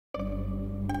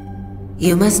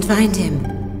You must find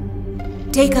him.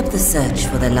 Take up the search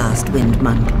for the last Wind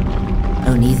Monk.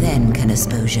 Only then can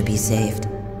Asposia be saved.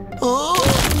 Oh.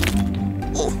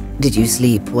 Did you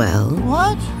sleep well?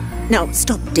 What? Now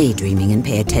stop daydreaming and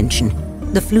pay attention.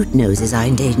 The flute noses are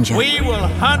in danger. We will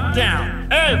hunt down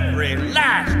every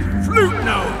last flute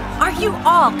nose! Are you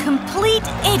all complete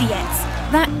idiots?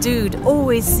 That dude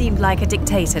always seemed like a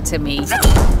dictator to me.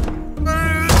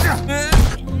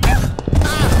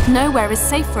 Nowhere is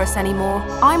safe for us anymore.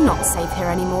 I'm not safe here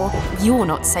anymore. You're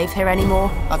not safe here anymore.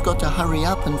 I've got to hurry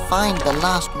up and find the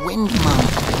last Wind Monk.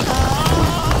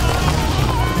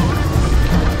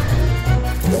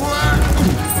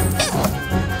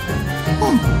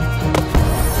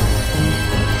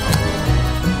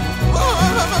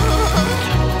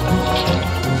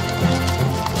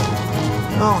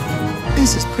 Oh,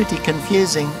 this is pretty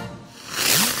confusing.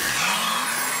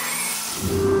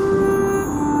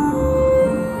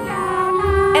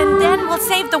 And then we'll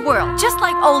save the world, just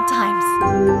like old times.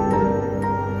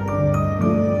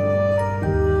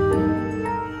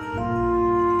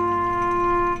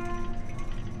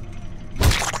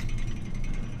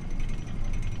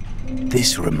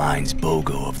 This reminds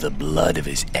Bogo of the blood of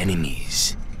his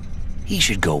enemies. He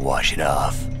should go wash it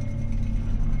off.